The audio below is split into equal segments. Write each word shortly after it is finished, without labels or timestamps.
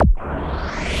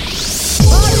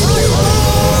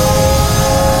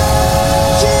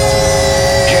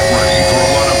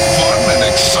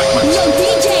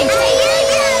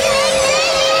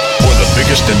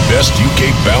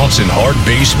and hard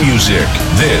bass music.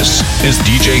 This is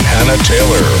DJ Hannah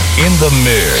Taylor in the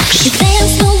mix. You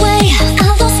danced away,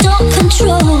 I lost all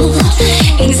control.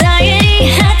 Anxiety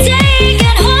had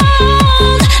taken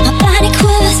hold. My body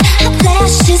quivers, hot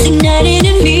flashes ignited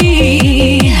in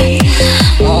me.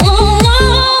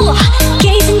 Oh,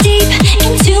 gazing deep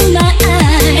into my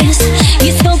eyes.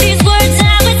 You spoke these words,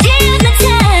 I was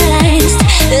hypnotized.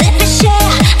 Let me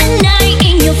share a night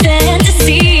in your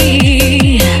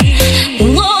fantasy.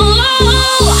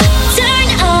 Whoa, turn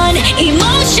on,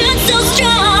 emotion so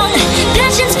strong.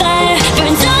 Passion's fire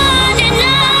burns on and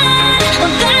on. My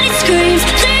body screams,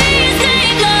 please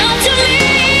make love to me.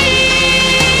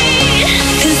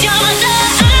 'Cause you're the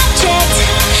object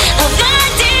of my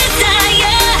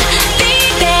desire.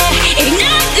 Baby,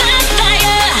 ignite my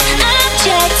fire.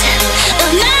 Object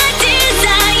of my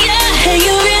desire. Hey,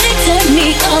 you really turn me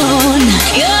on.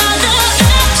 You're the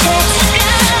object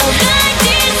of my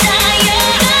desire.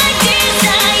 My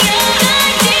desire, my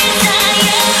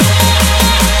desire.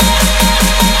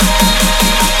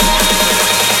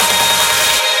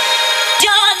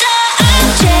 You're the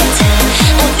object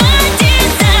of my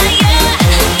desire.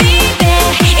 Baby,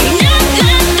 ignite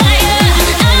my fire.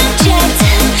 Object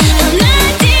of my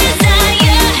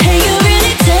desire. Hey, you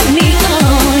really turn me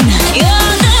on.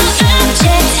 You're the object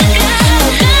of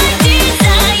my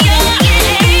desire.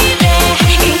 Baby,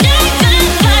 ignite my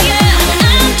fire.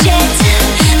 Object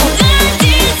of my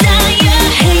desire.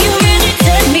 Hey, you really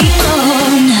turn me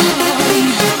on.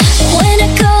 When I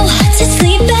go to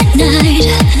sleep at night,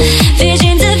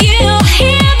 visions of you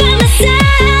here by my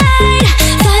side.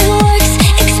 Fireworks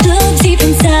explode deep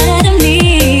inside of me.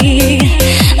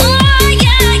 Oh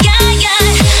yeah, yeah, yeah.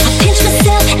 I pinch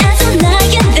myself as I'm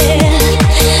lying there.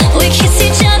 We kiss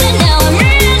each other now, I'm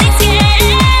really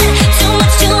scared. Too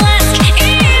much to ask,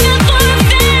 even for a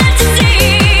fantasy.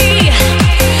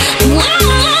 Whoa.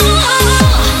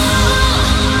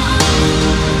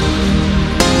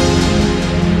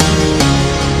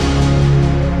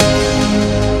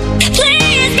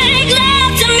 Please make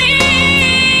love to me.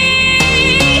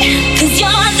 'Cause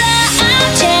you're the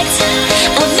object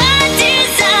of my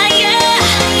desire.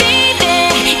 Baby,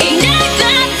 ignite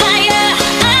my fire.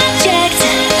 Object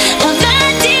of my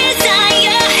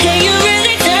desire. Hey, you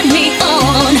really turn me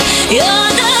on.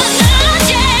 You're the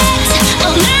object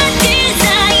of my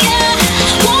desire.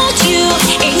 Won't you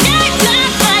ignite my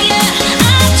fire?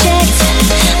 Object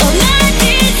of my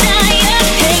desire.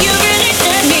 Hey, you really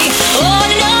turn me on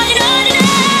and on and on and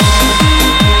on.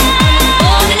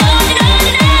 On and on and on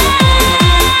and on.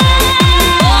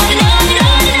 On and on and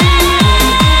on and on.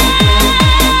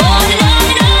 On and on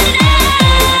and on and on.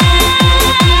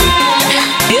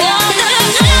 You're the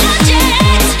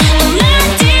object of my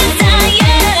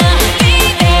desire.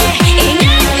 Baby,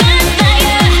 ignite my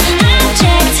fire.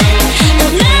 Object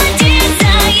of my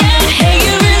desire. Hey,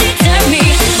 you really turn me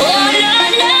on and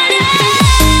on and on and on.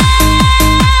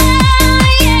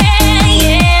 Yeah,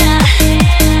 yeah.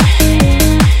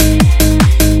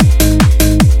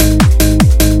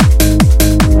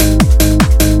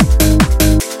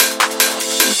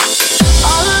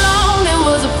 All along there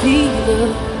was a fever,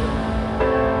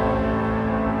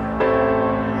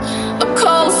 a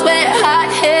cold sweat,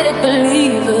 hot-headed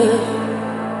believer.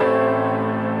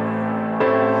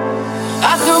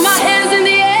 I threw my hands in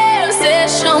the air and said,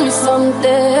 show me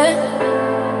something.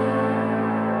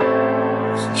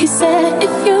 He said,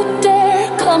 if you dare,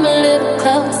 come a little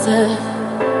closer.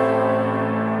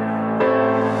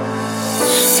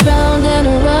 Round and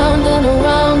around and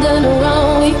around and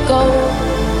around we go.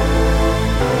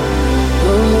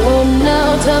 Oh, now,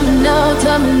 tell me now,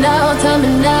 tell me now, tell me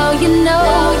now, you know,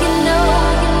 you know,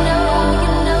 you know,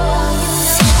 you know.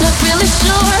 Not really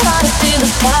sure how to feel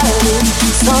about it.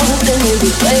 Something in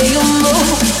the way you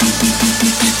move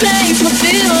makes me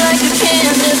feel like I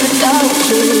can't live without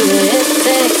you. It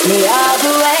takes me all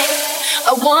the way.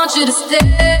 I want you to stay.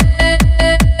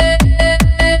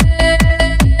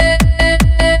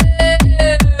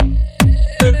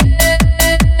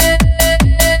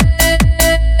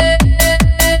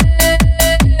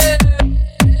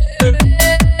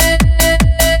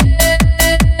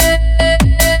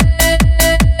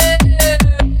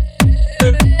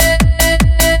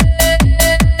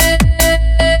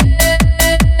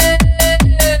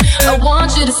 I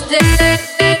want you to stay.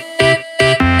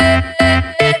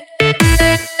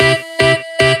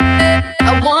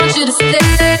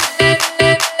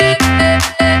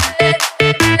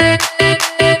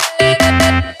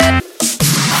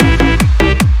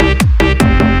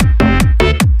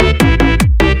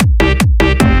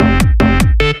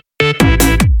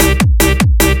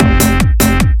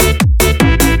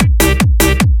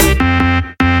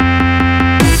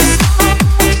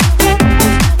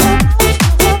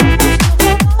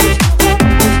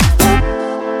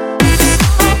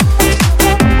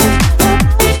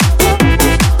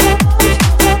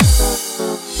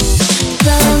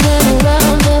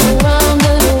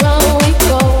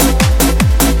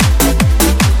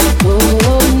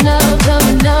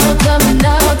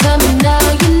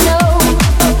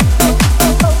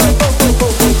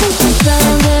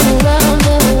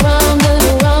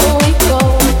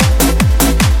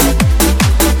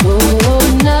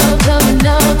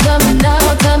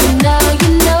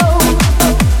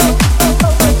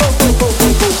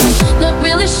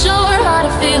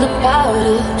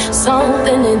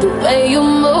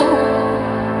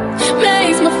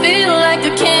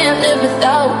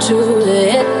 truly,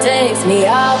 it takes me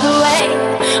all the way.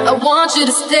 I want you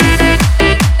to stay.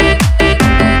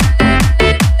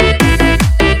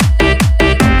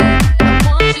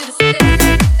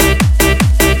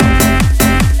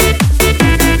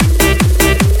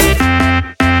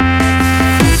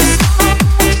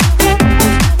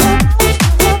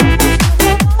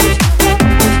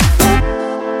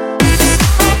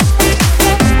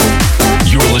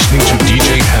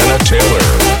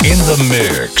 In the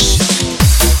mix.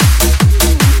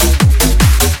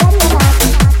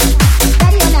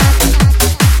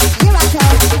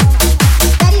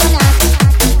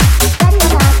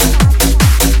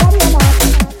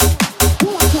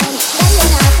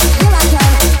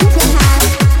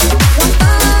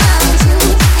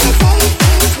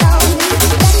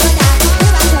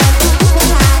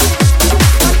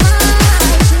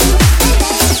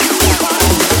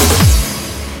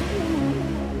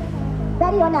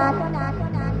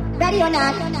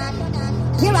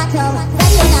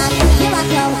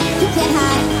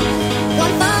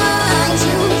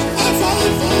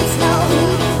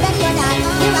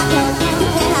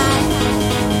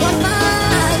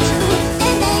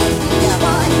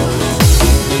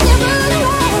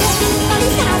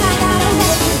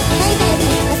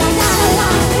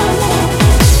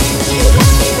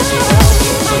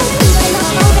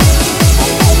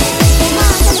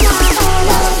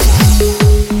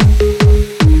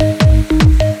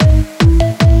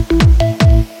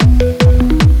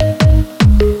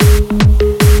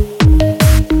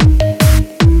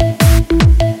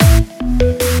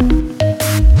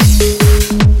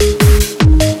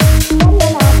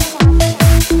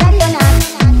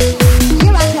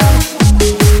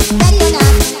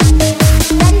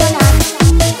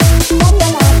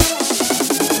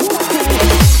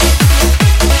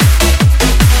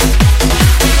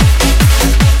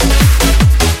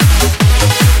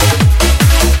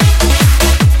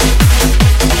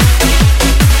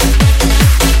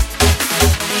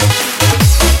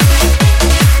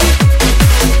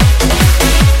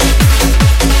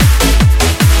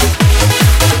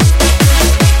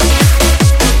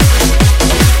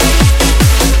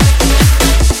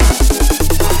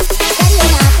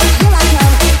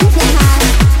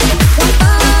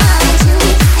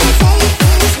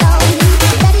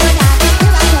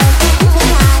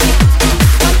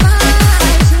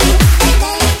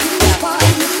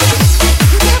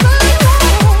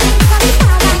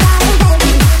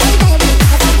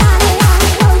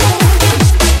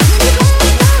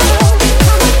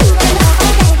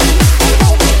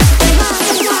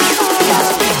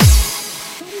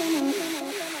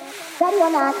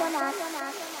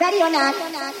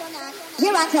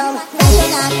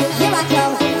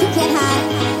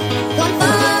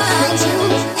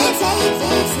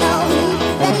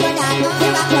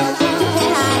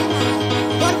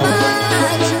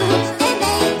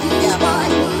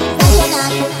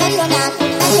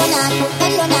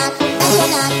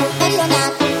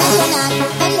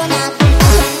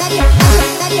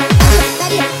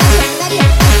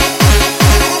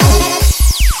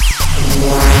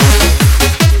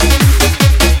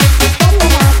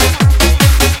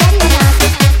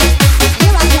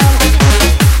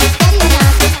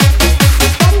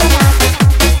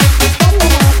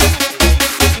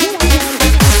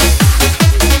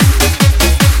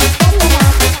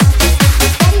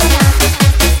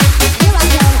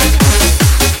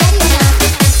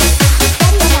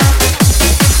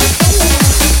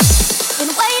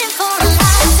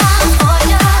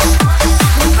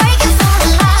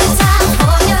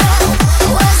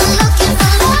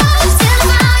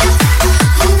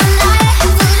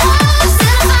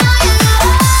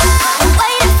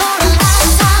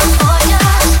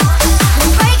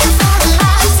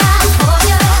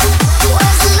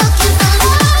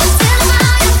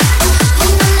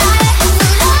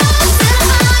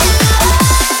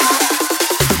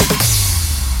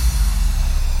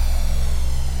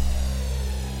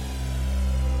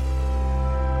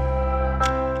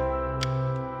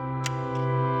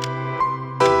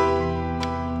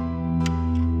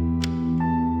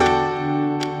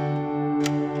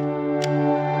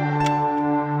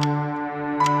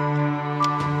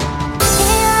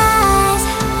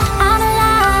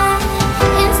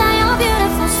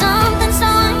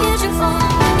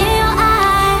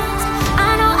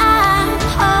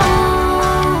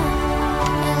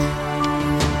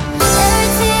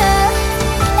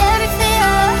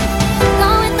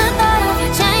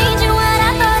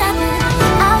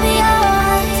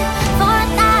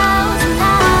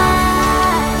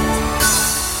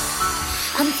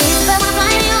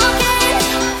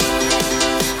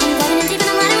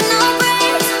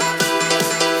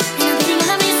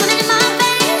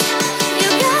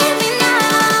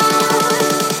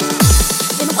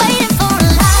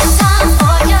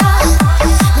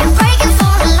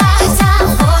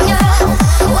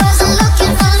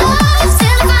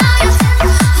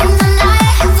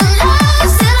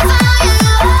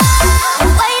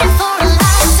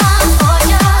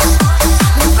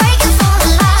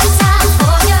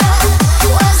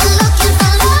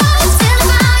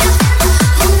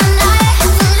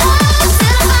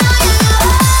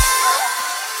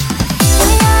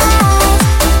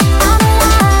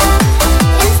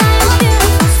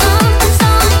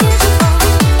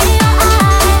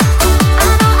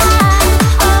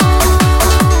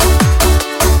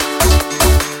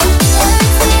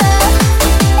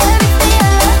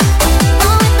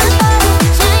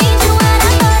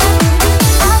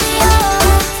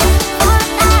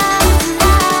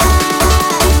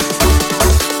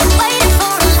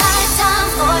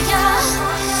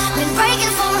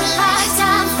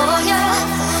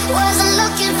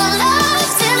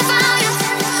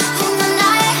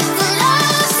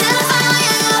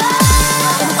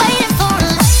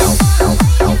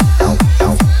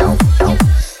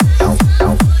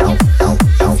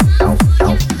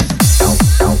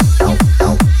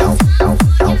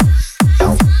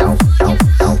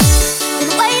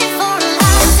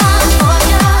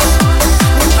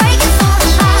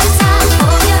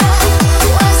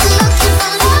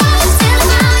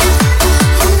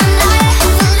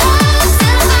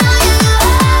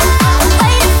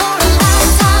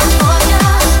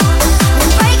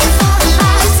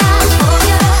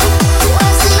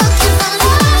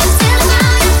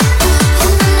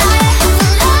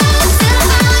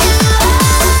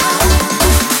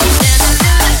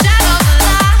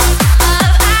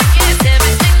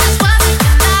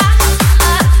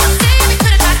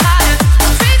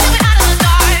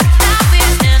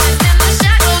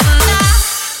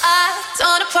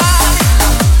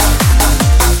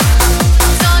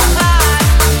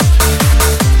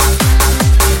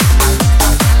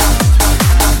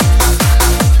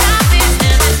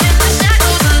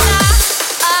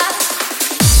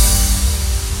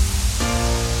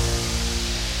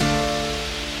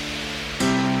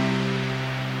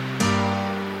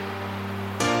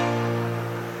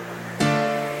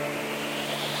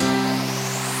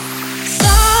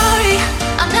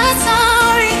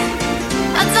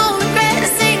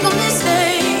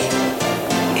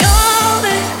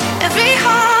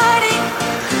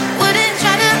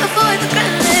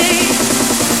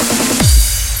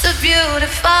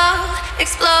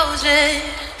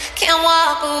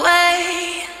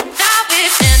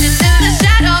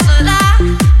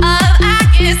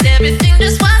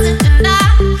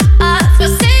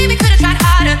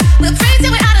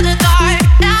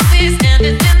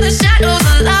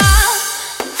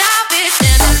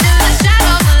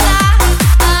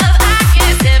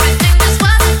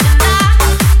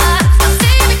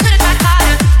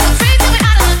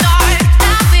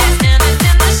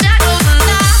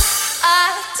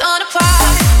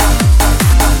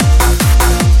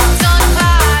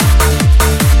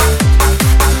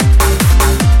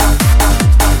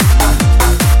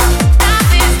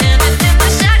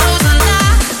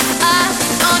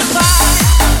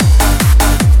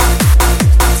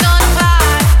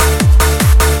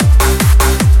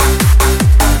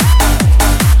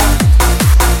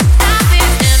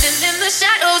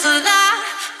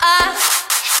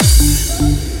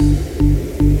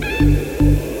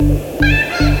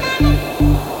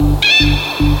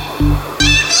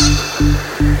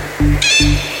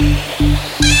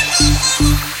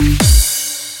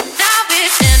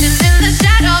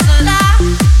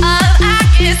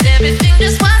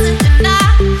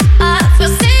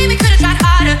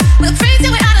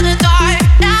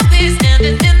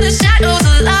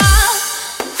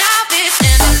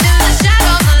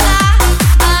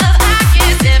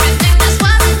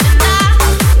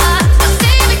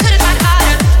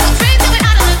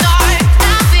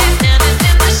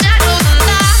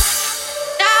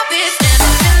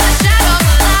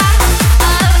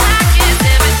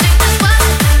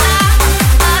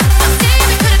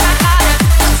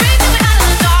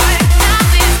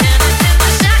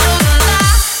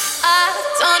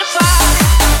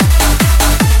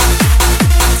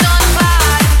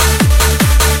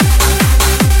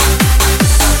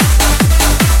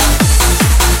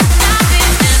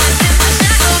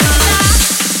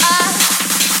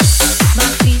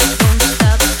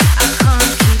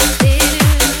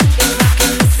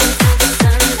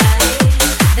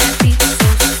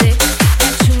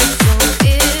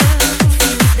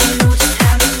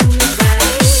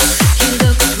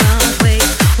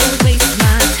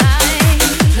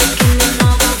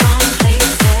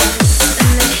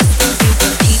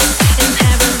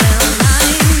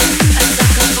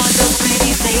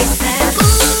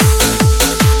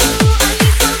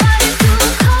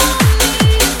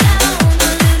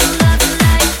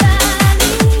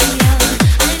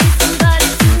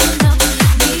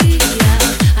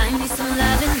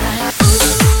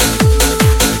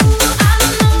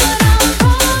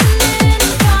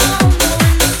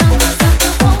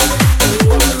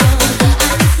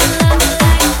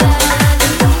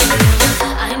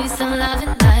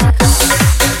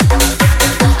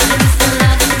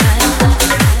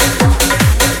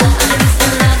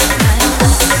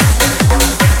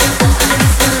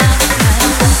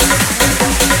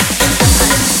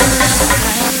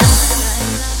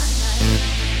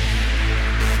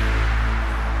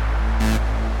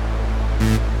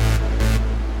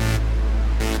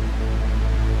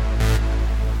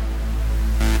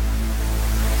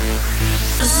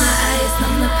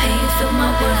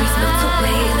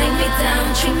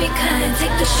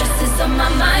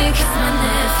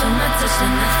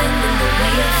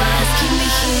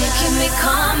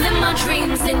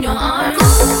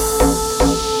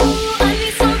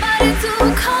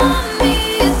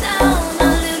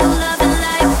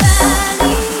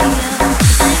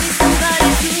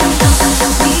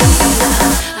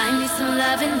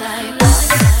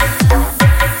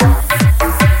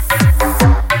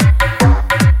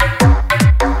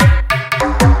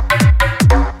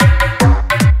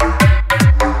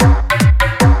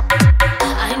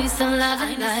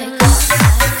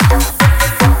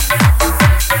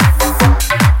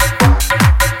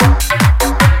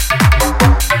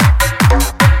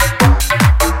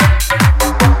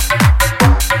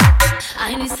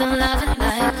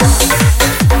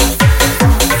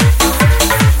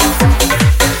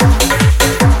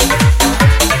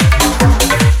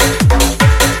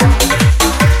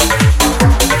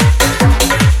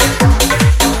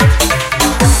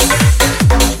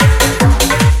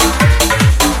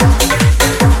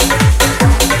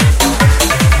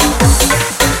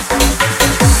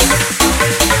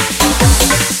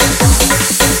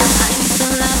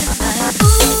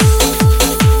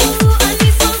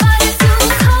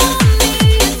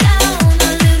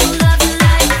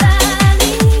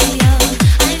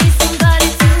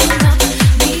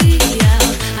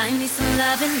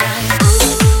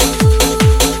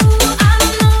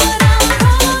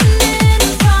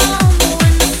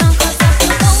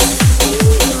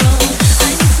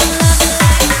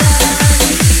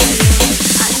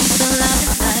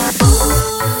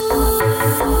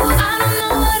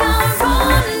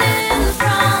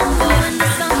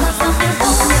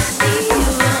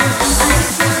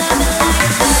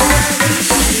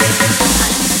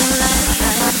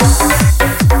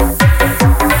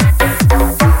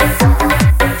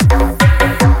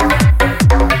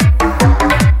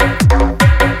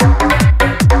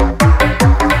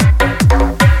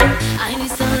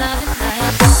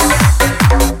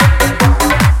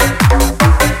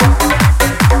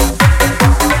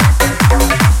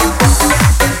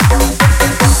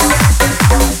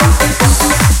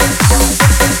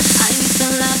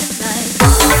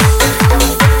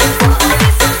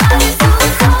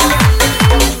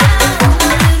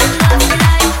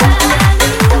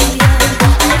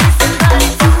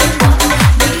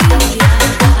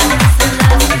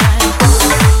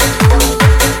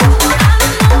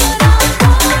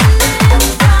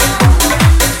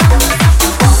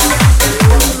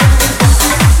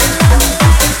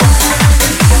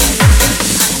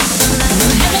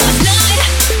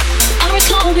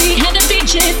 we had the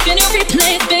DJ spin and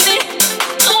replay, baby.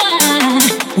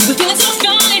 We were feeling so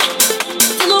fine.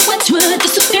 Silhouettes were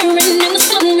disappearing in the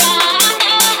sunrise.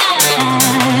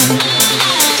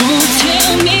 Don't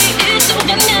tell me it's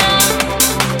over now,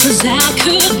 'cause I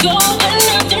could go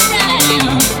another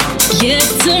round. Yeah,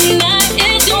 tonight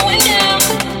is going down.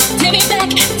 Take me back,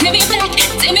 take me back,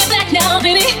 take me back now,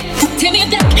 baby. Take me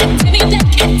back, take me back,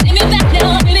 take me back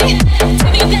now, baby.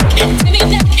 Take me back, take me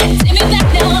back, take me back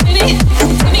now, baby.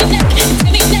 Take me back,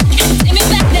 take me back, take me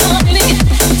back now, baby.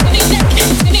 Take me back,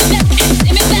 take me back,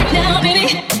 take me back now, baby.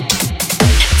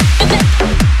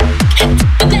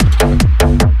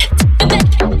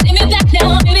 Take me back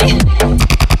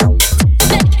now, baby.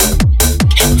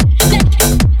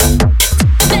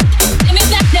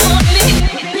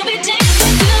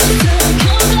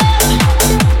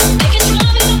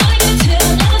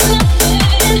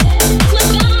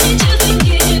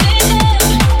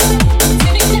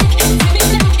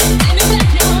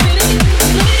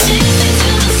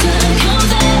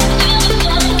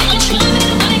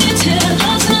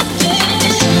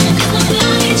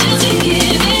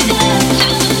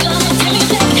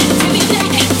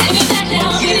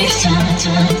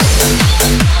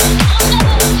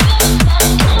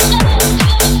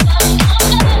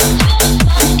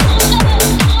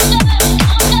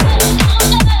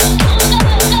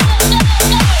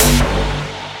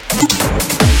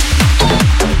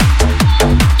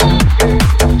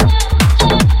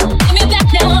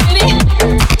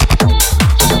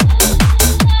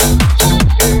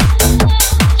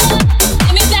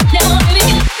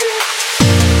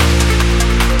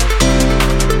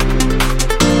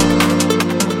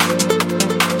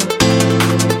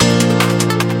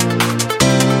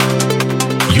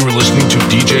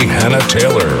 Hannah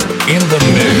Taylor in the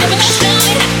mix.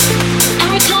 I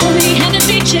recall we had the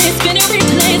DJ spin and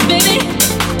replays, baby.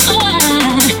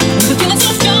 We were feeling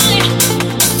so fine.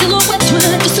 Silhouettes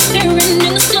were disappearing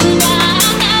in the sunrise.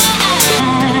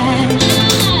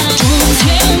 Don't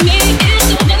tell me it's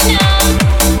over now,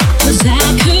 'cause I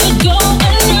could go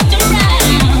another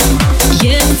round.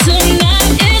 Yeah,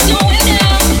 tonight is going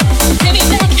down. Take me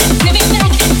back, take me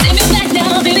back, take me back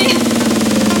now, baby.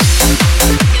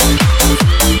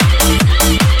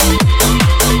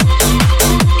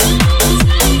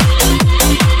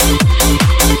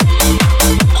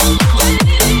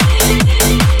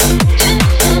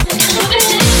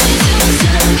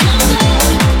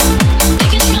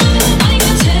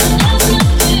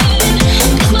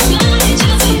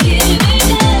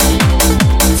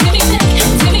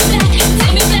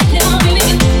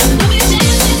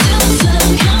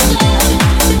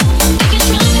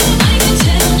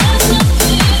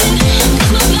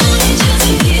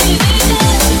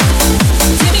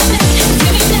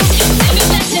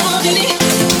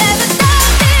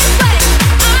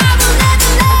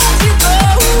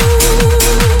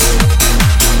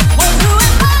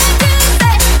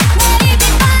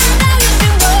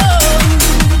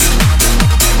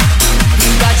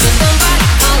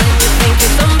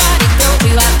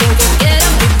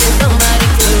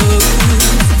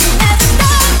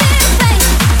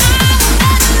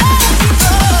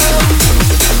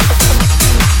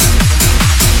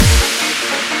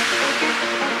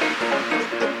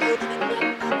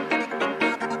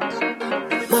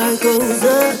 Goes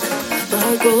up,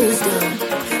 bar goes down.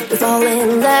 We fall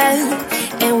in love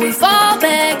and we fall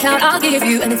back out. I'll give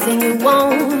you anything you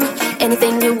want,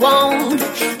 anything you want,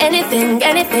 anything,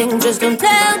 anything. Just don't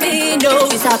tell me no.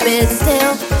 You stop it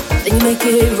still, then you make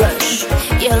it rush.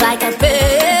 You're like a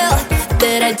pill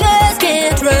that I just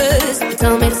can't trust. You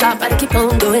tell me to stop, but I keep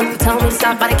on going. You tell me to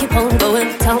stop, but I keep on going.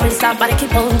 You tell me to stop, but I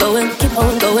keep on going. Keep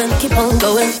on going, keep on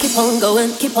going, keep on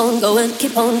going, keep on going,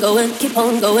 keep on going, keep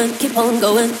on going, keep on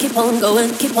going, keep on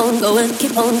going, keep on going,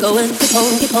 keep on going, keep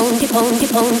on, keep on, keep on,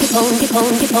 keep on, keep on, keep on,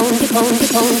 keep on, keep on,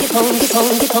 keep on, keep on, keep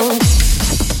on, keep on.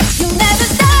 You'll never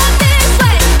stop this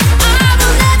way. I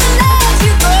will never let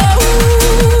you go.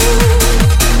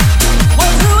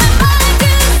 What who am I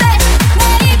to say?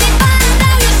 Maybe by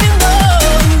now you should know.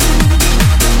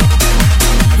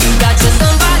 You got your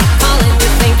somebody calling, you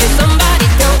think you're somebody,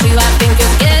 don't you? I think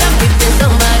you're scared of keeping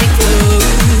somebody close.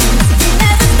 You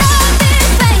never stop this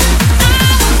way. I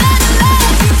will never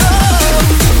let you go.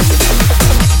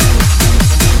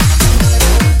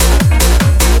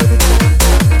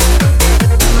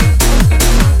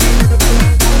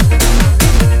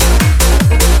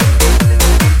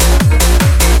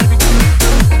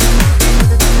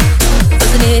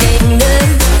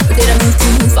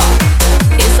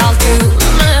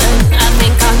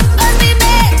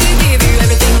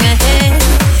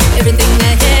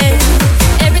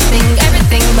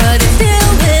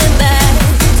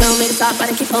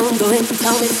 keep on going.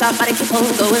 Tell me stop, but I keep on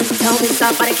going. Tell me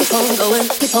stop, but I keep on going.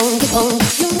 Keep on, keep on.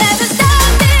 You'll never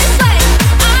stop this way.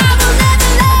 I will never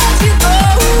let you go.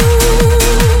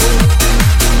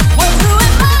 Well, who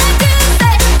am I to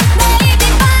say? Maybe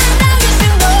by now you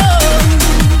should know.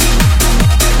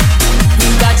 You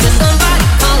got your somebody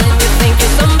calling. You think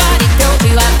you're somebody. Don't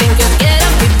you? I think you're scared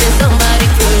of keeping somebody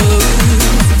close.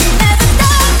 You'll never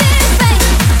stop this way.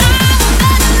 I will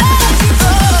never let you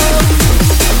go.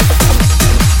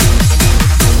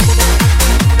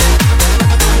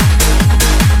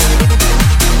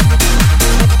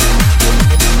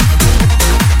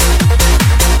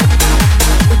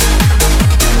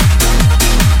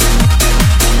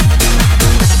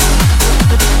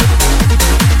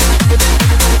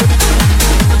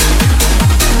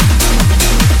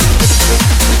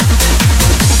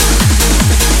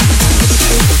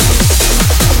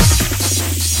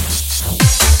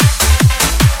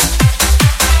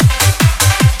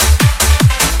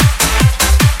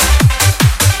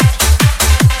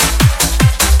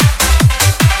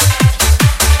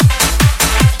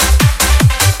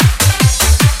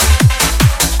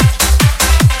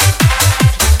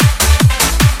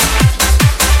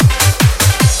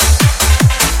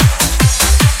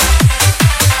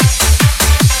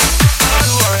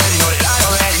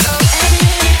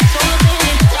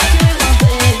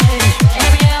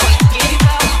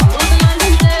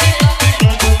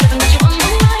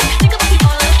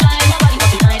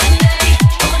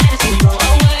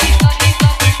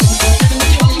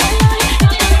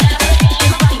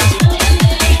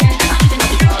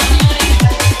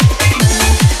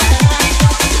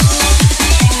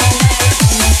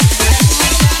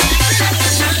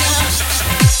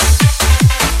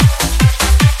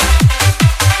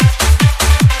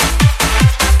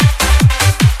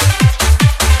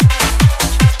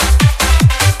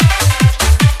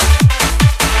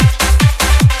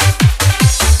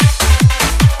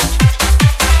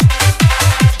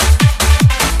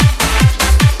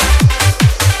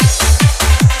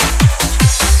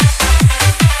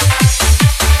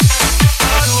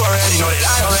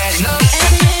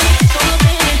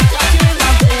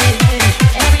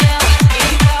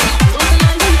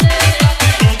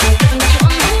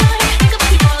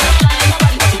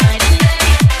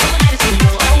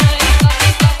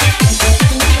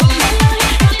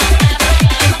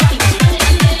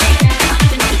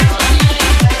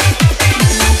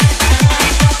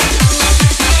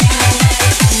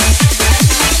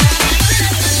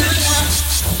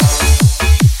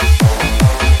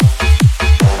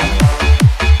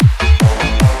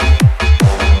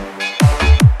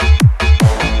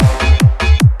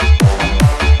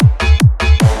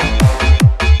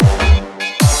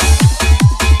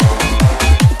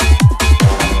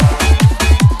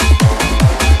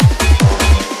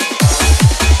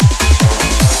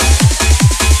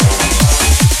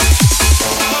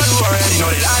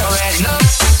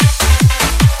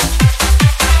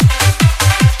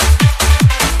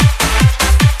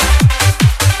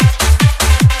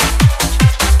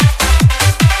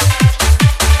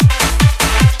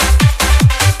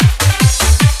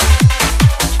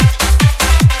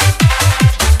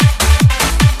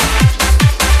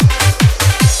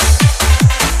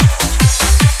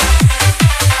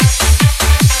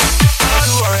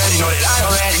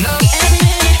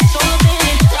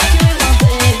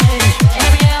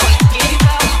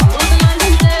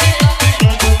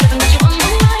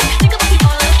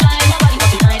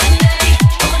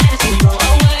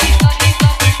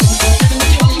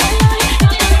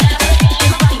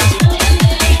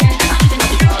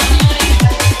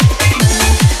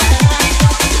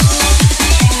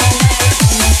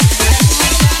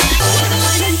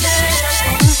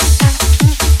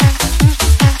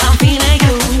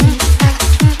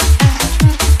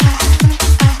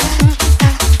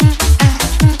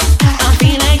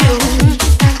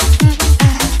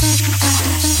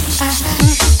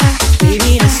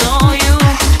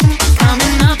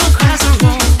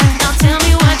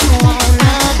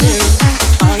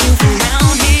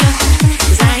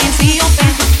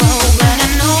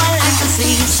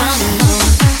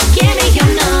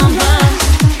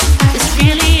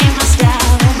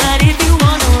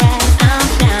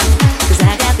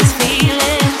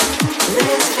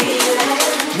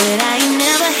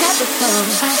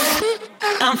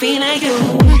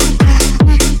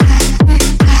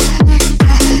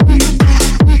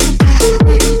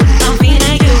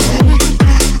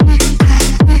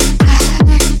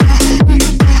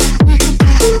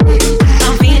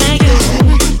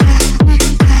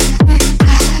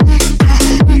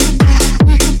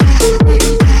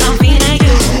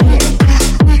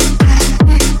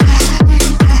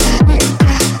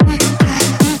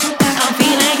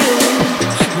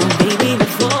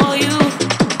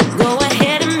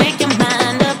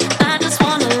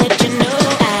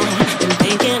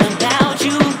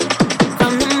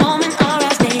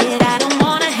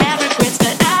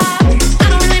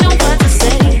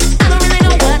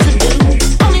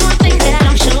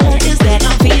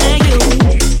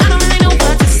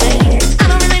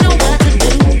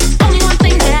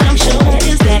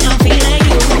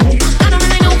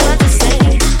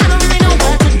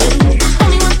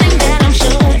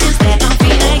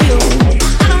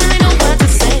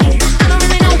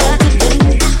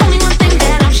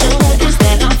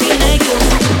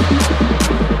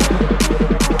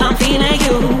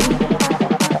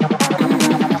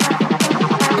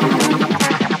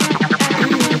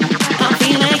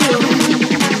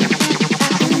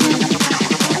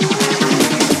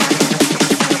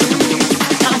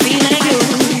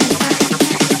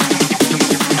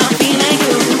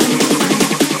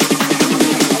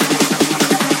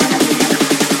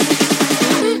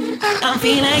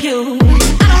 feeling you.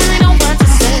 I don't really know what to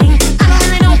say. I don't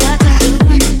really know what to do.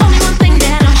 Only one thing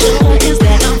that I'm sure is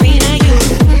that I'm feeling you.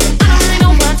 I don't really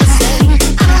know what to say.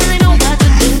 I don't really know what to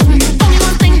do. Only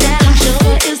one thing that I'm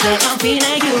sure is that I'm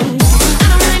feeling you. I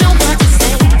don't really know what to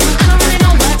say. I don't really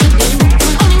know what to do.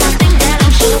 Only one thing that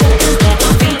I'm sure is that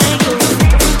I'm feeling you.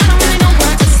 I don't really know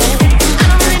what to say. I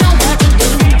don't really know what to do.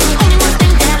 Only one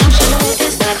thing that I'm sure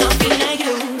is that I'm feeling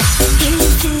you. It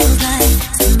feels like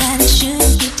somebody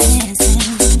should be dancing.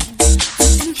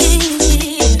 And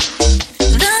here,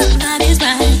 the vibe is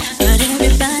right, but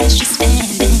everybody's just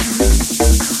standing.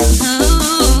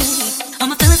 Oh, all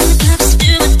my fellas in the club just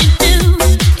do what you do.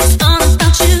 It's all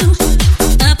about you.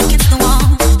 Up against the wall,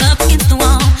 up against the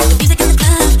wall. The music in the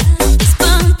club is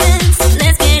bumping, so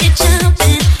let's get it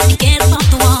jumping and get up off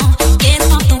the wall, get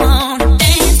up off the wall and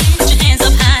dance. Put your hands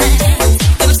up high,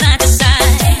 from side to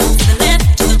side, to the left,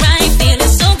 to the right,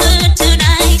 feeling so good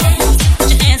tonight. Put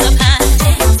your hands up high,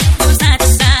 from side to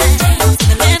side, to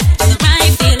the left, to the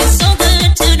right, feeling so good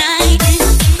tonight.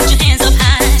 Put your hands up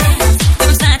high,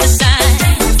 from side to side,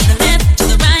 to the left, to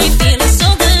the right, feeling so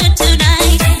good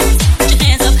tonight. Put your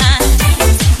hands up high,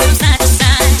 from side to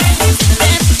side, to the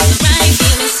left, to the right,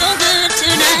 feeling so good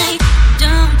tonight.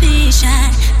 Don't be shy,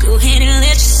 go ahead and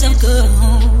let yourself go.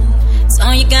 It's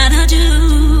all you gotta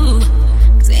do.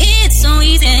 'Cause it's so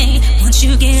easy once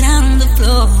you get out on the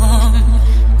floor.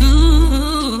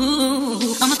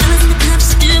 Ooh, all my fellas in the club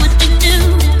just do what you do.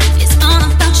 It's all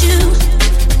about you.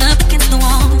 Up against the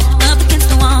wall, up against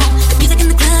the wall. The music in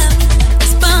the club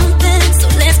is bumping, so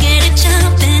let's get it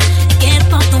jumping and get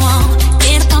up off the wall,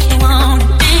 get up off the wall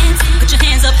and dance. Put your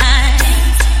hands up high,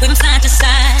 wave them side to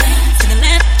side, to the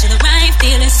left, to the right,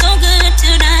 feeling so good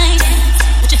tonight.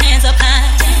 Put your hands up high,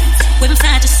 wave them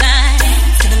side to side,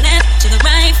 to the left, to the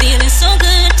right, feeling so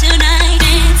good tonight.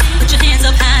 Dance. Put your hands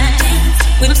up high,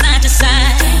 wave them side to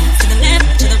side, to the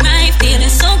left, to the right, feeling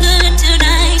so good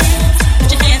tonight.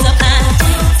 Put your hands up high,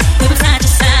 wave them side to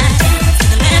side, to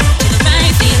the left, to the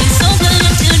right, feeling so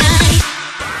good tonight.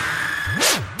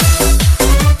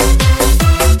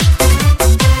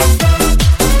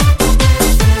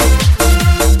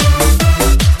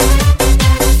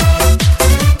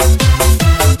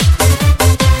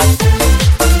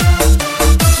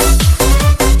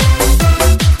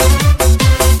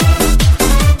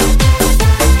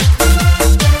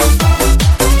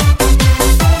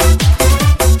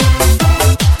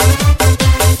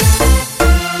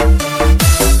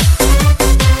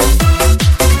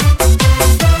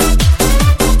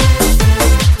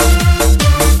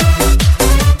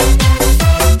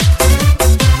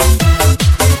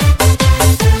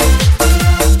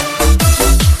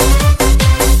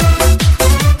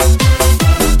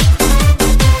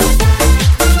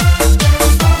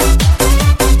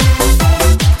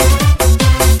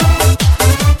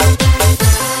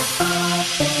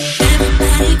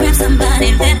 Everybody grab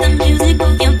somebody, let the music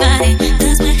move your body,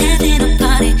 'cause we're having a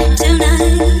party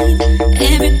tonight.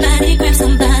 Everybody grab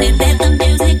somebody, let the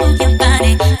music move your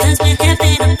body, 'cause we're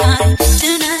having a party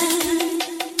tonight.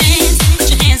 Dance, put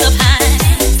your hands up high,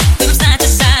 wave them side to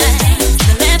side, to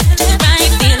the left, to the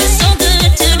right, feeling so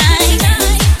good tonight.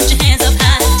 Put your hands up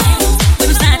high, wave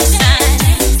them side to side,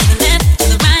 to the left, to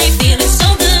the right, feeling so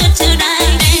good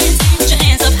tonight. Dance, put your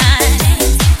hands up high,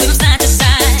 wave them side to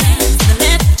side, to the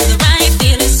left, to the right,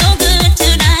 feeling so good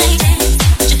tonight.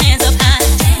 Put your hands up high,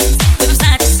 wave them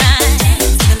side to side,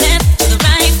 to the left, to the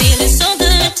right, feeling so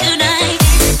good tonight.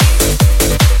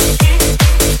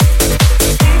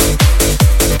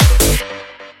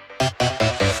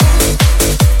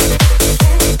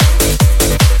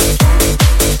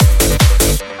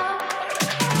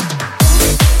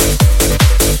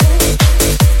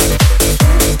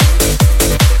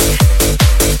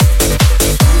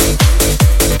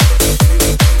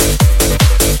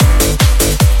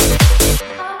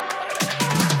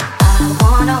 I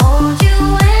wanna hold you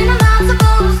when I'm not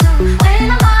supposed to, when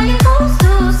I'm lying close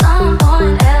to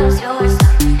someone else. You're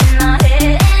stuck in my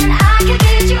head and I can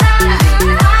get you out of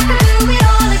here. I could do it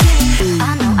all again.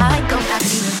 I know I'd go back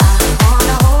to you. I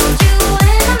wanna hold you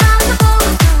when I'm not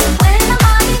supposed to, when I'm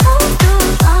lying close to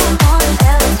someone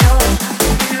else. You're stuck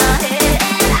in my head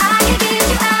and I can get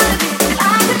you out of here.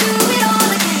 I could do it all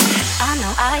again. I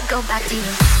know I'd go back to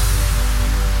you.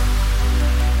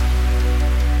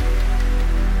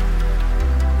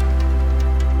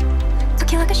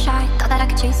 Took you like a shot, thought that I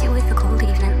could chase you with a cold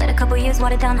evening. Let a couple years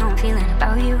water down how I'm feeling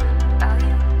about you.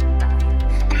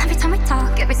 And every time we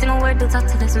talk, every single word builds up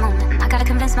to this moment. And I gotta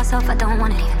convince myself I don't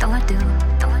want it, even though I do.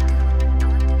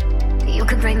 You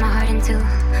could break my heart in two,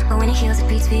 but when it heals, it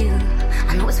beats for you.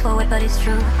 I know it's forward, but it's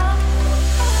true.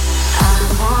 I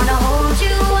wanna hold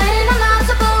you when I'm not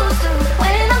supposed to,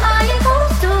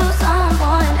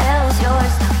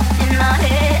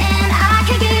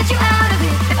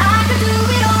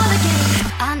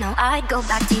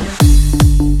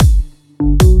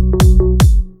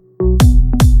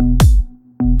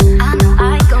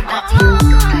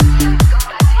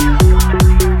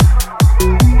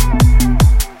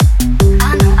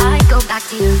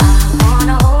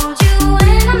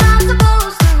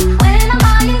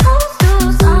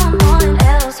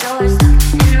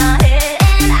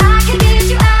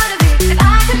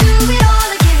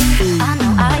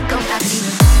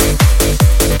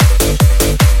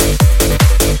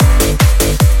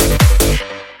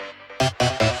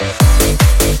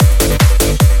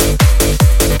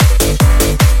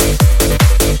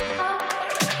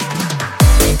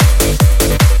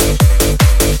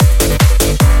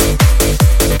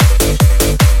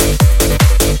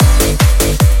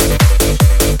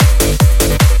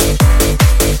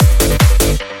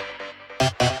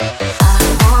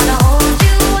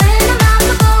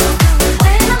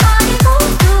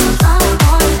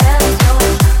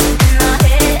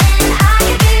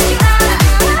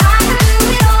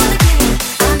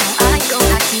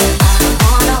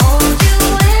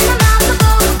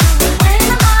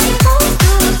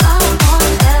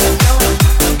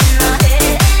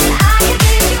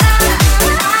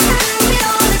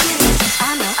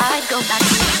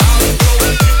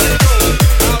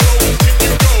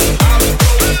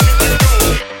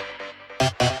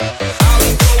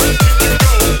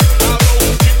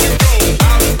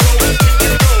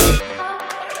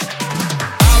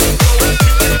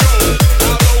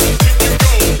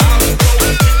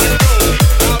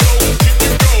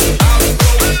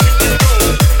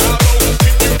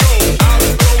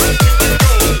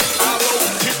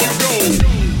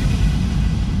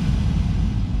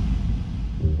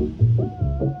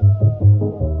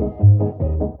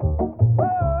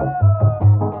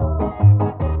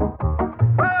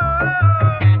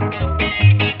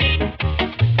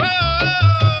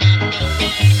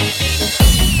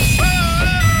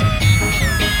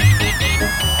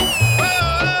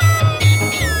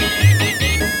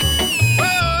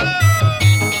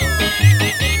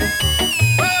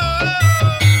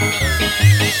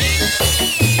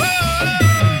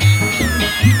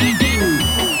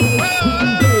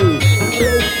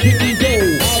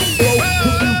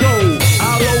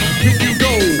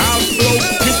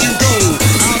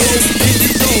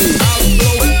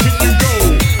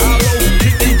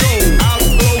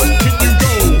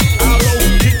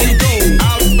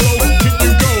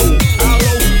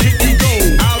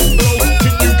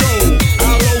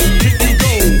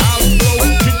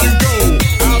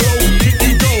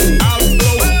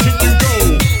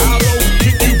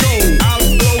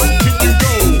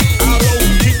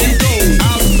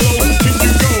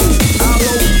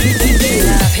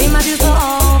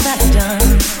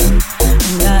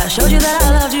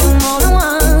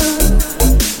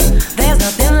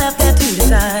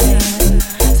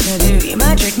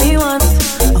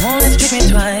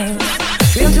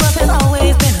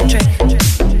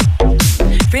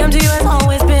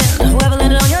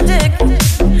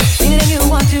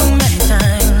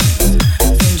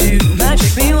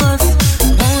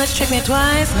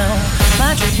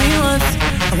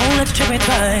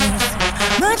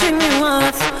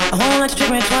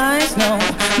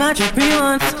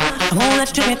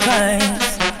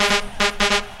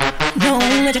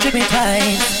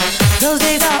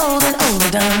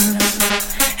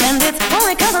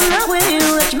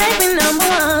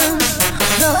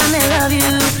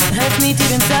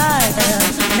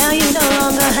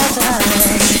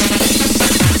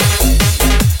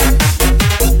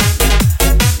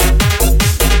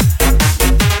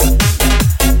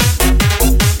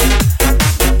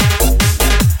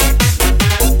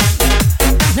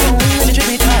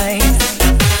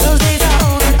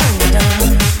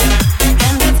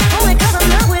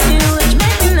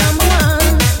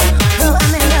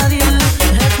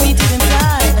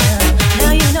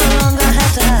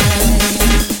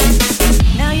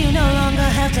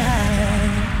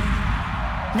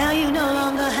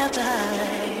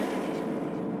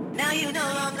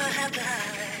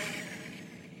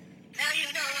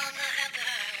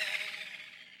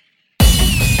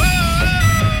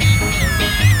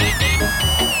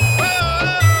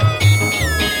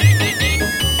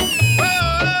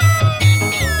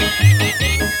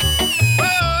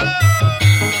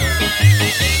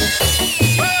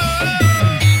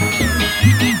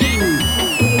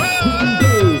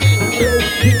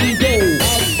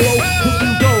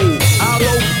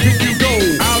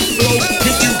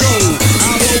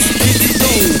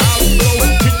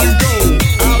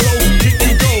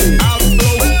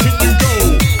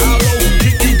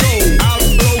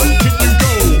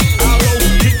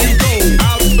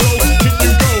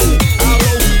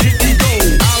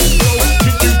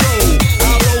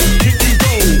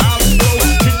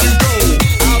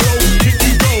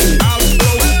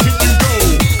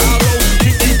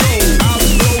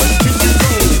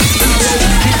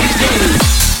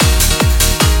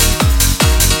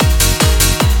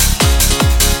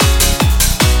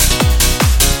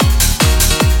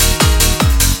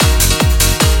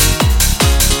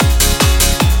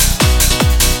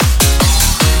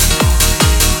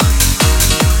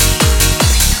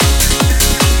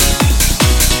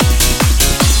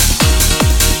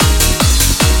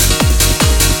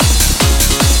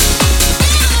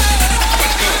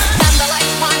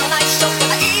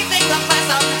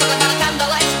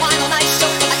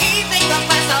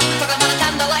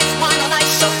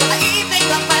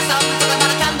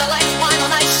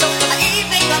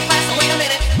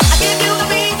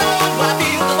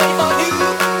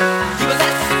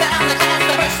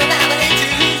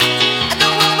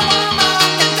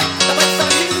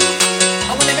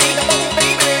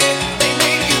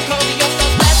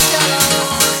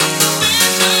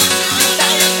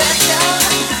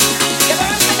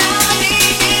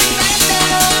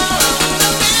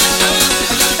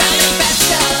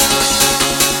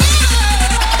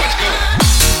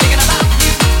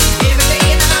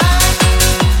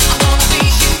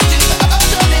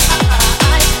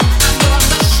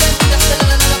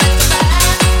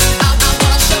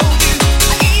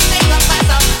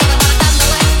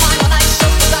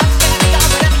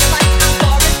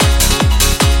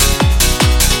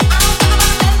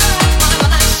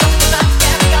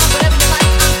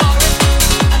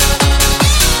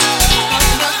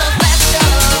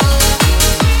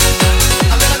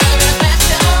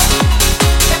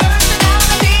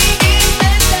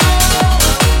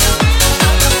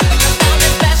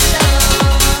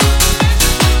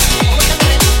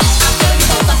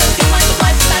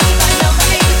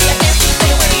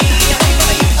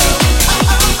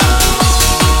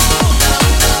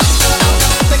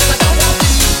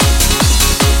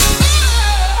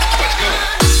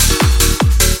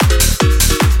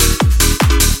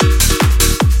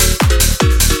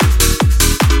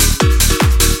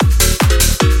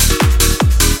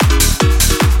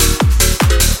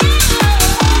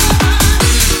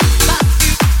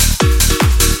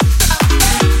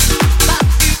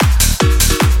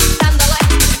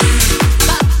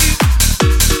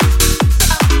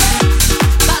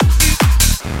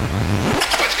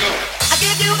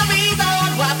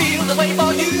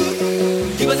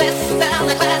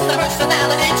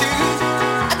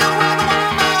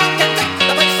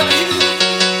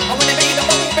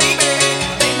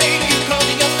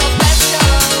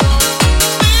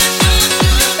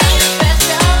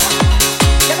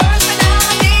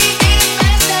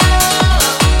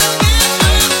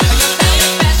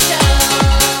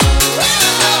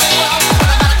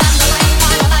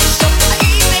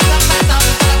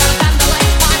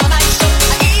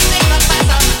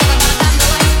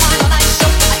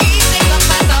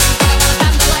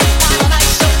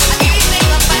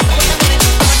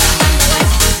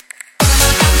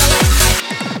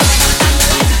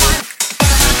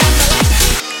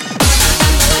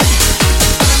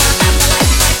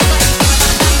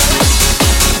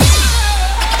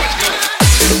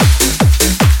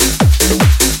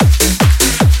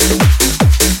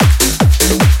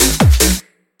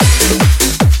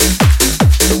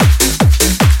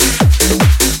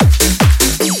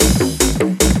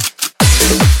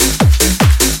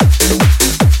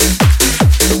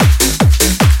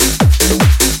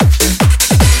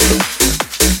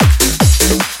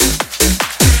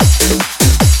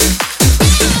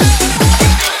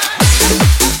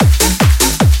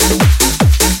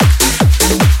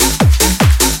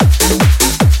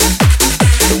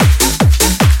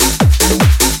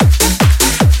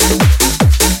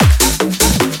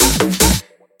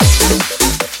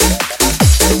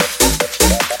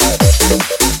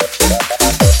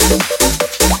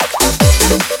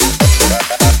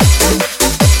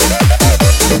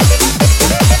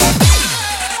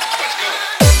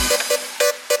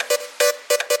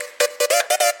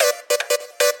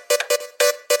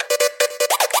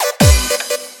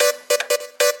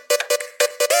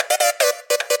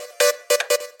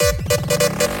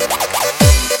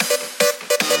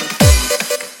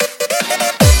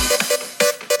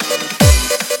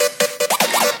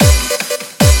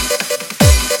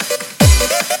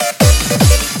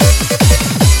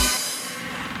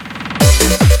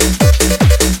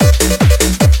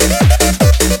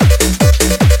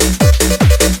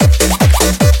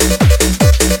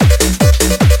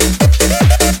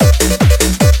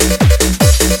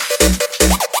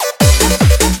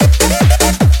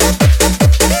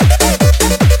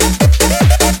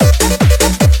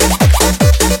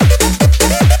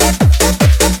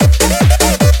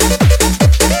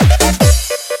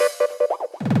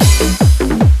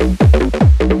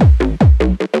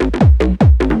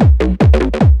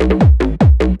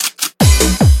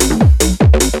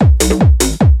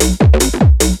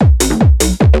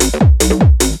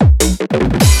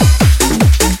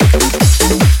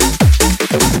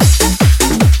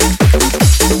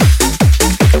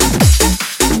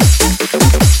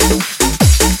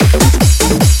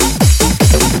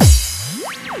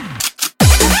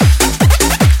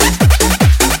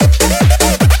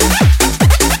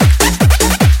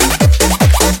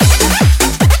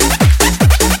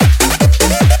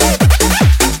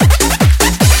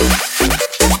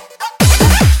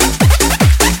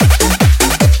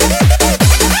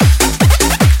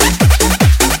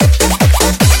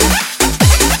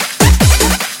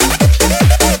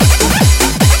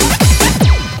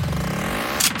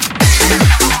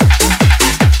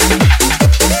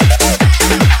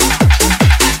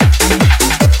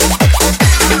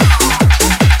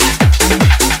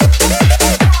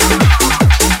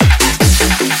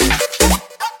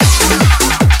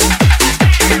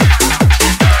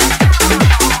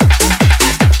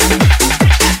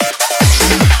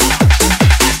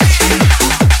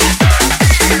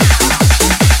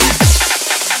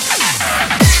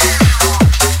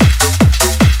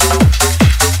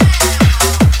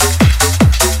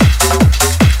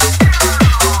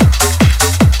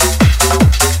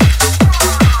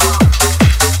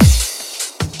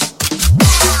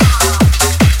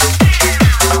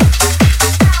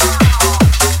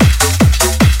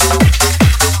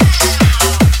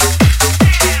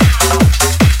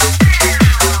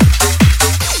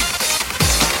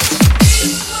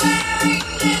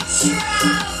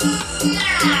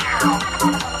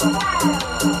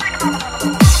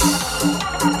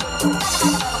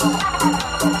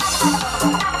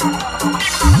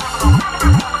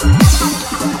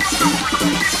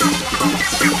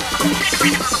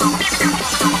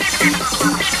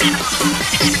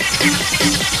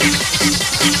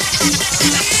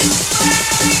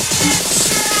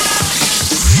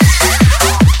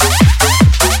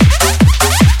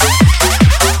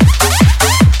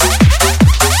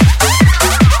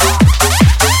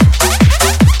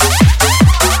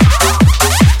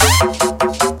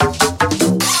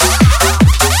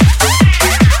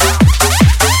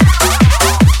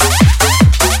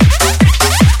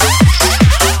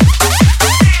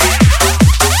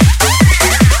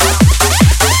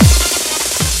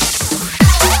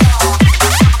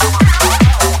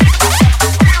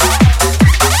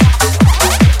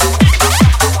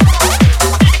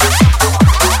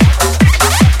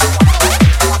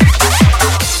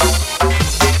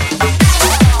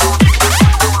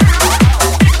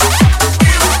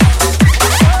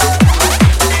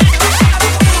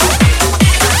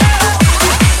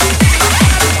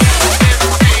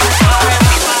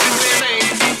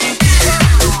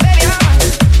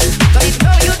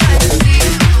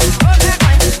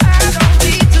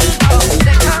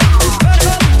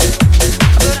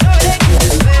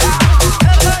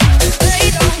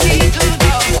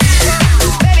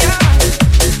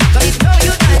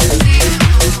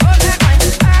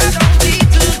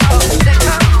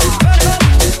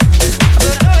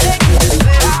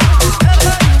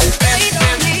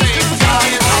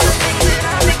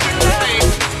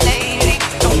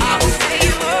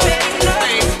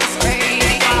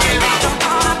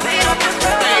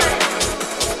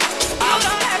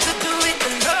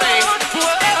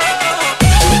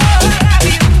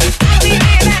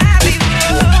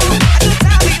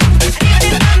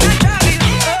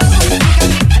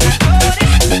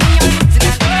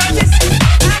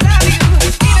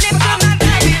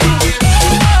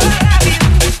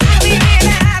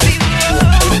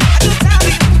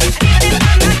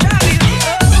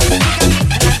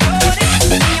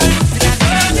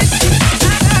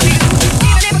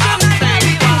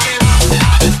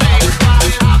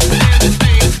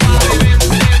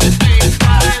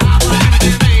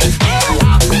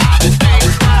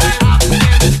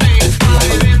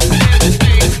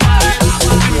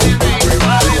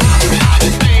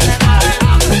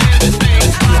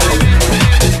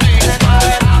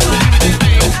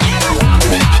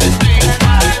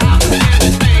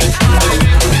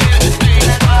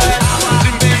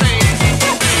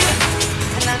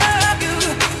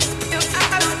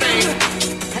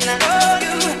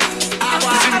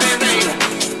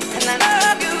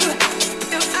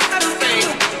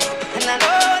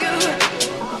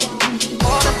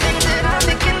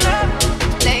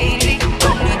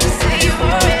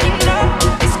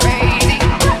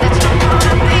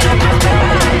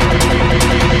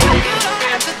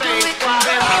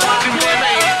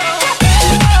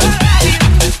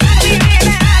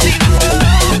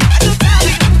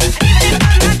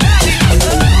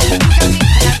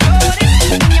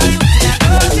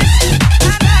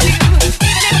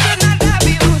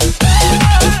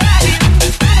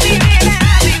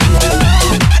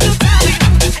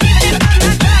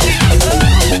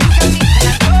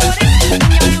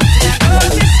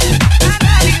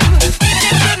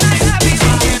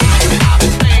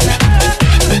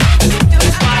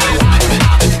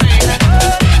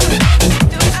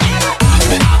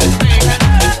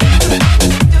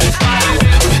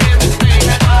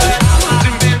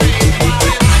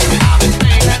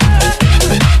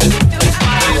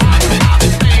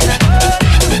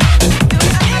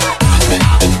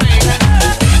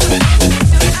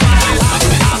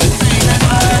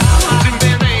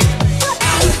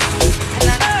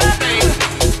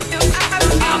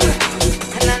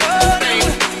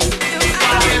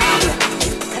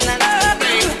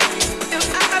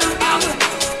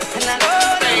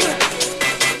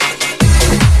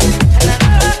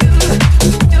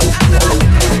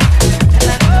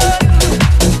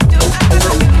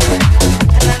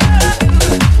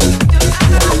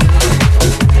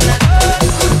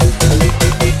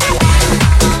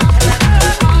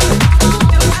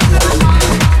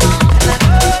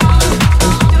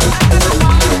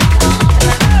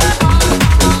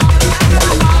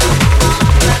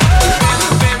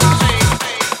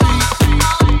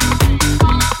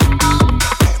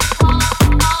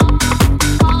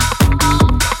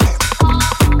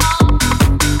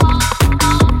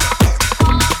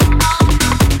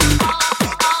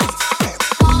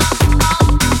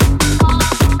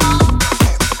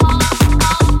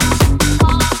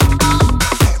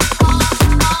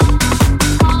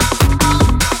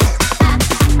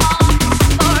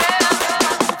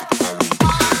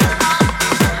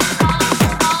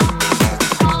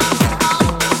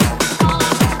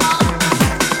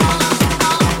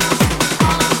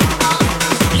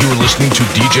 listening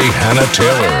to DJ Hannah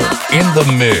Taylor in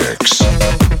the mix.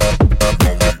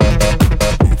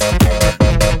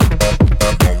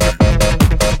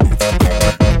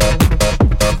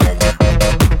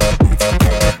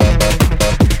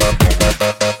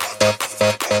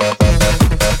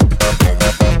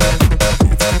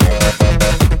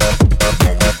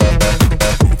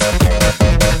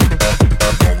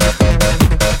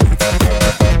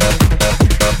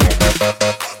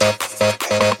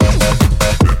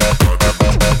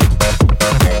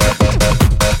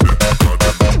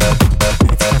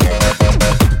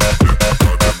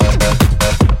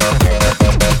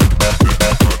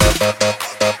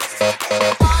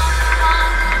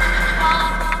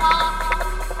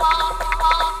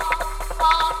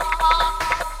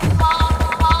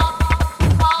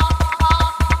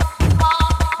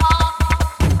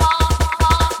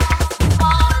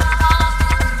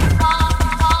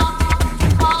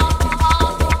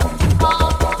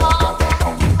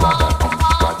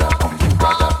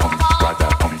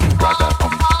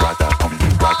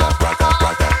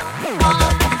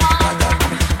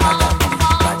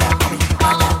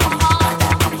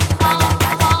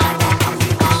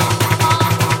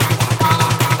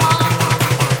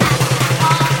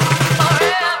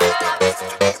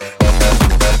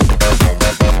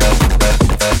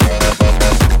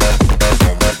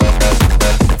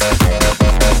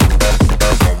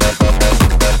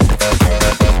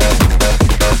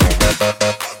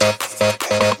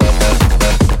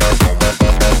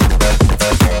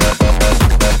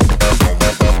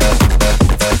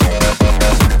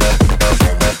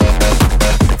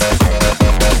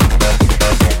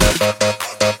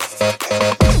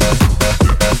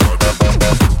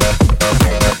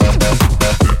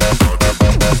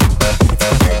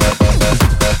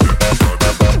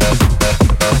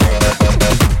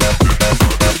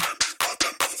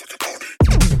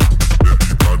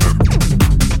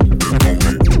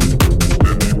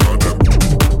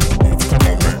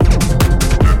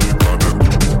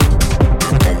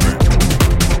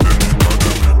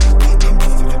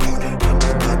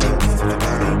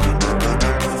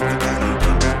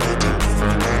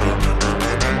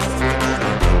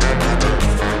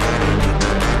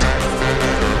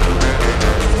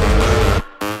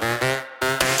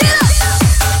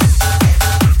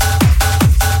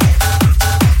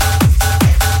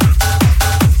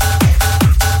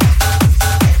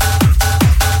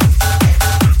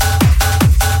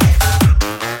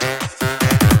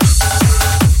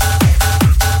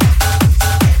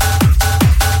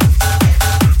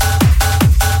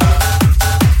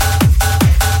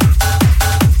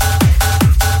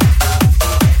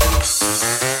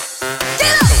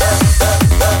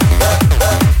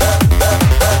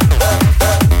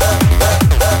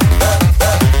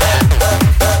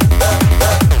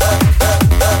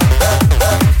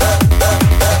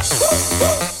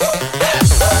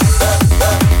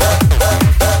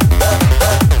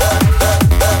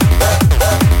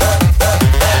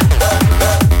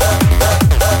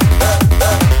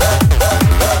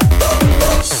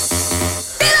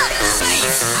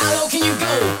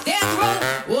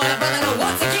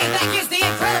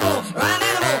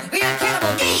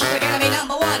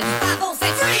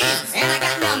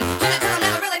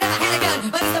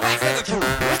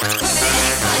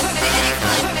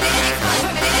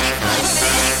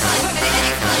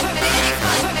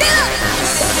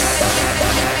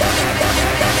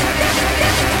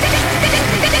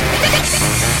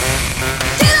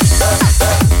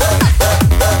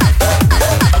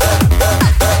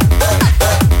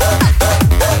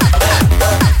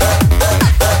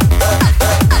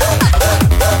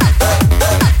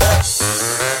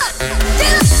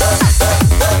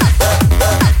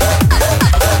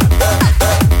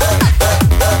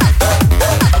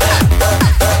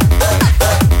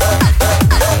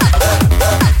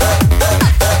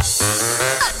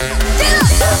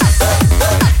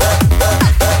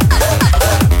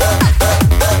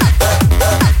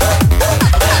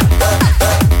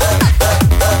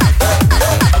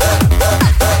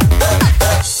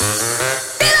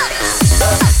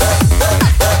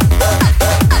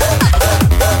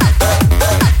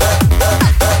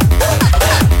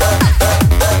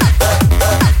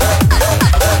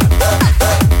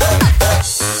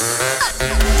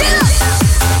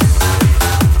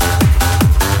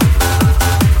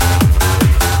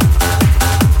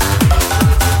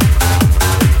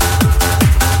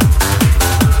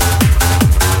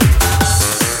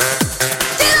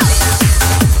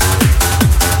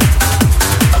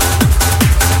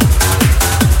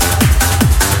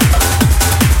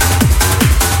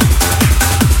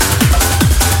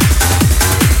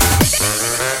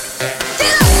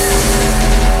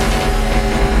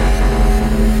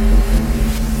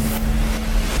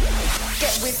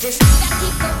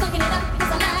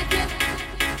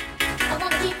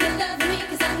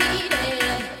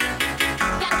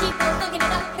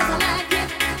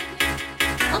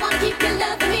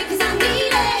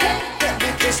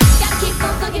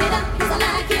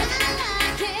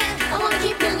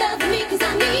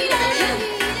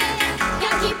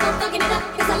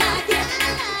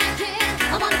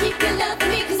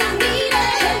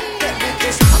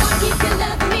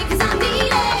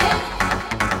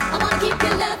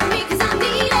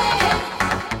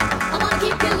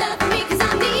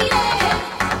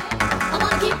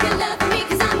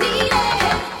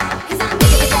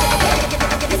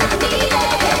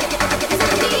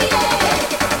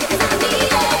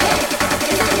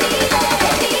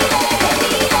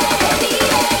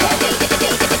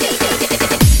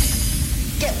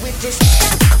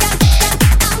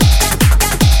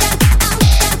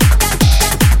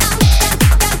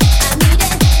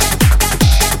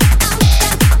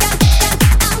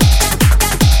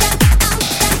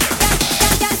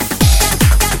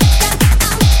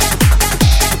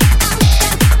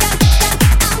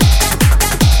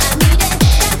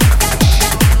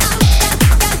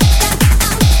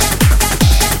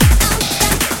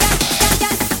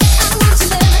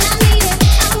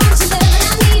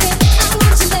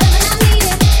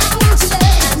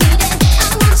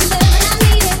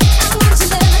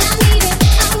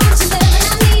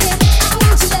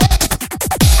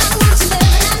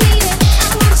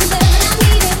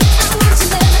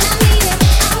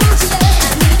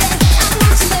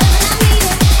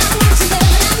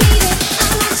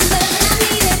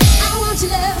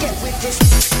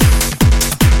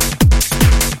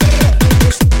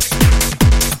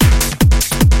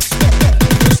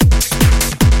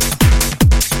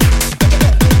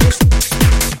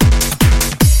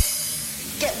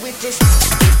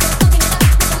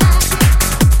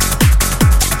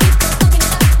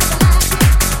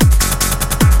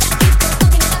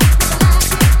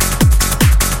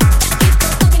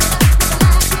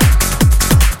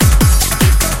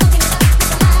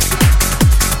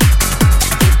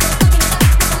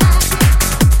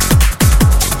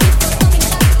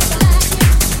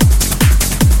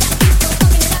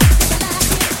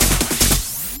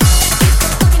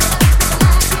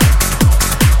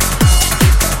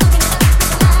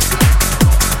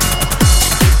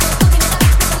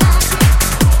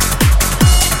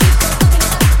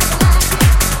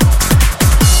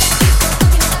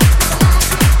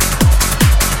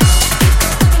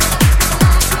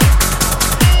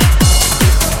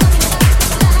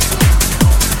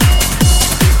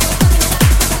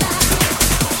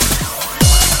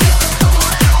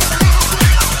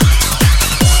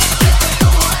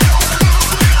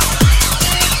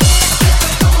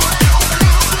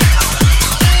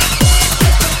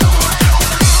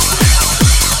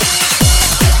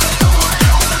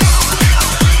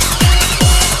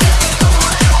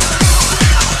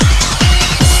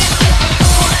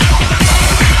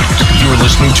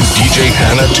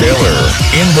 Taylor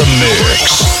in the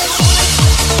mix.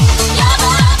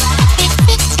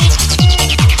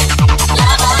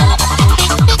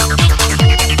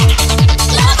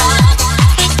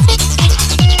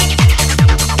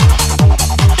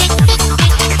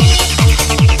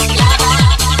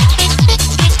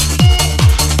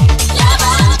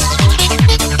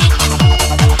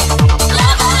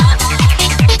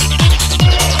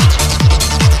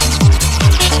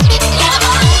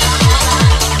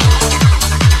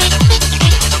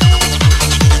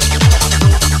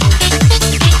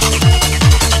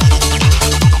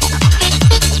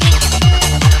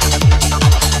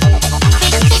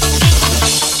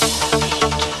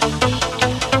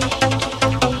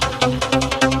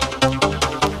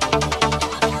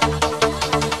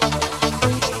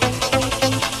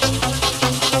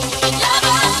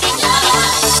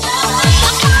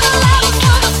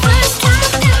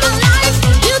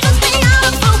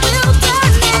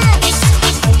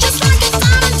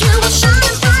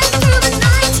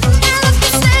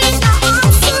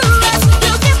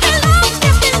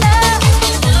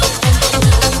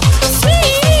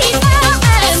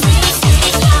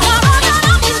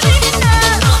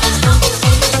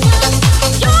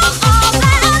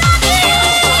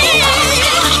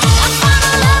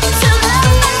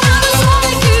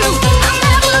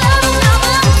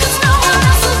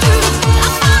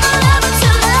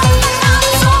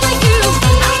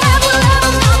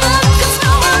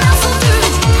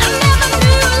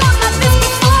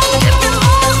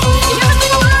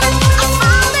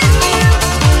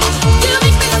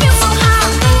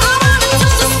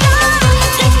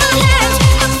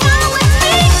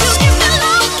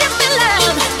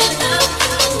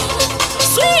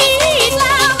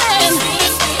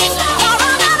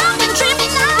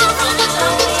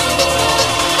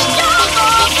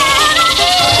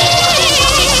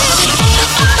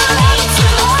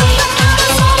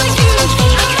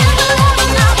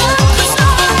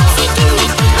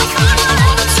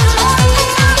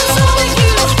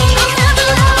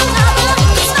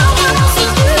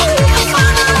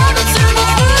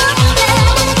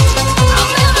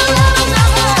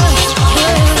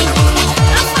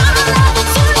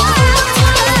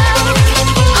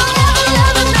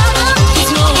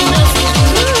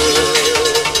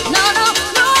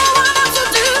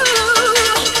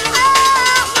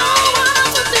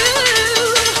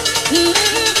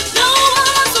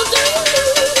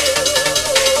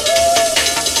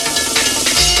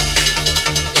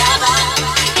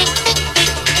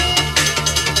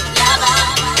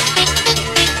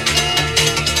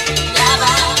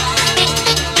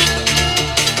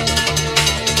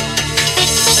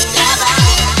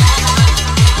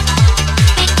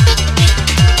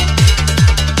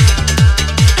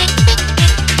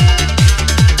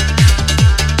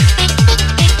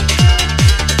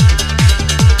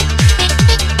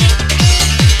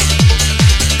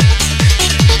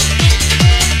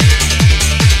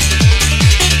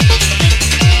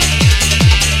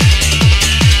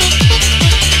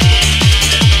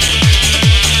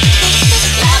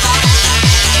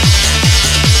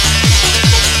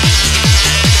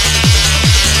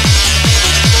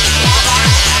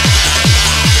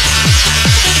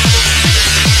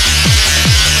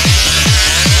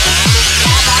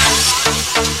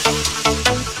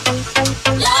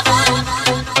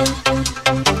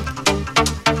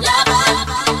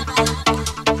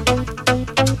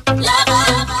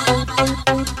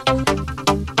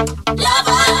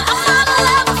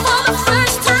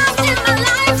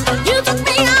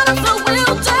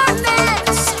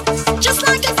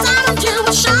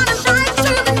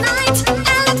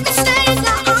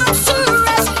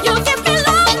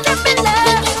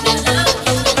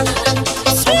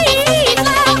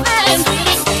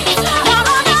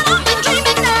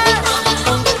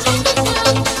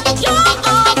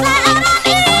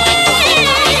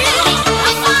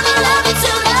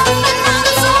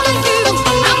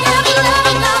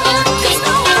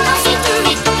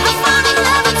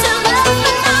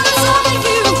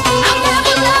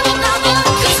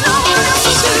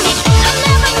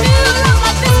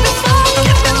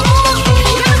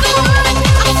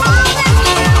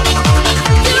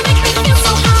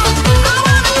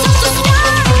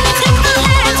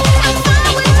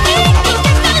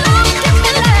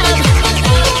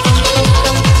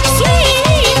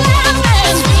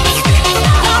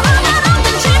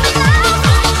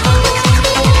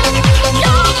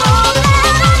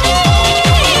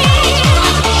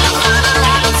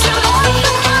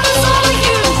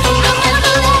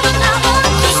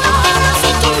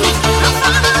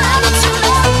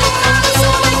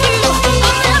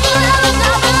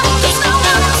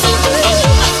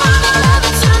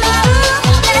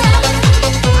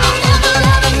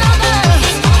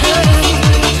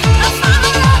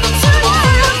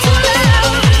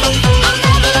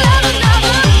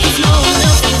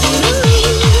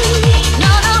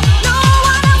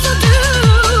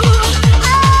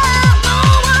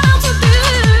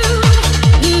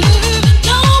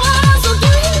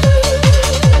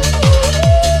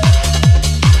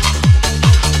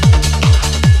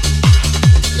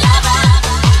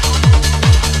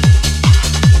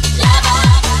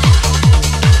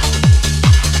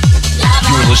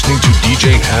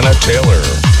 DJ Hannah Taylor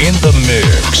in the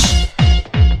mix.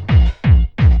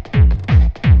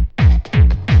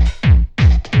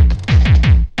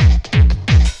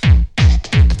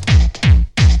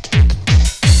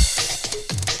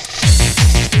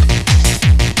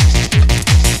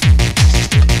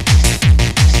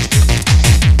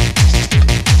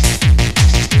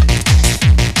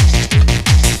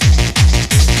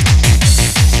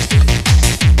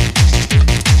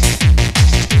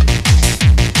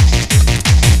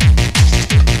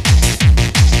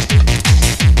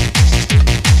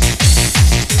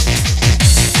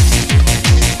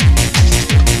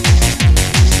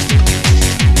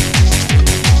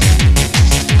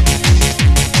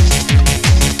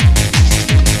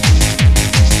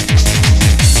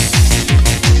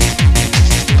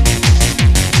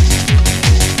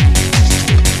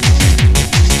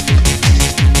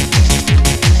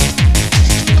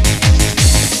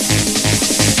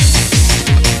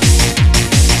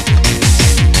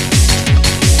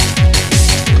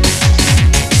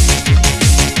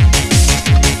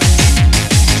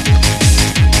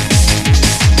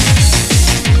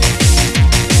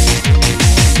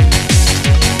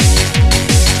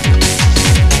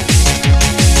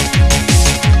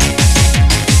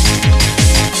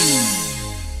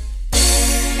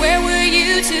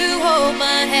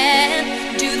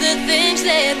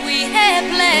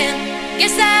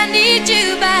 Guess I need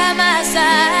you by my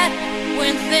side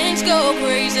when things go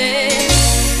crazy.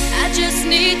 I just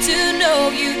need to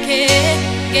know you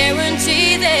care.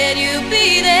 Guarantee that you'll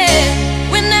be there.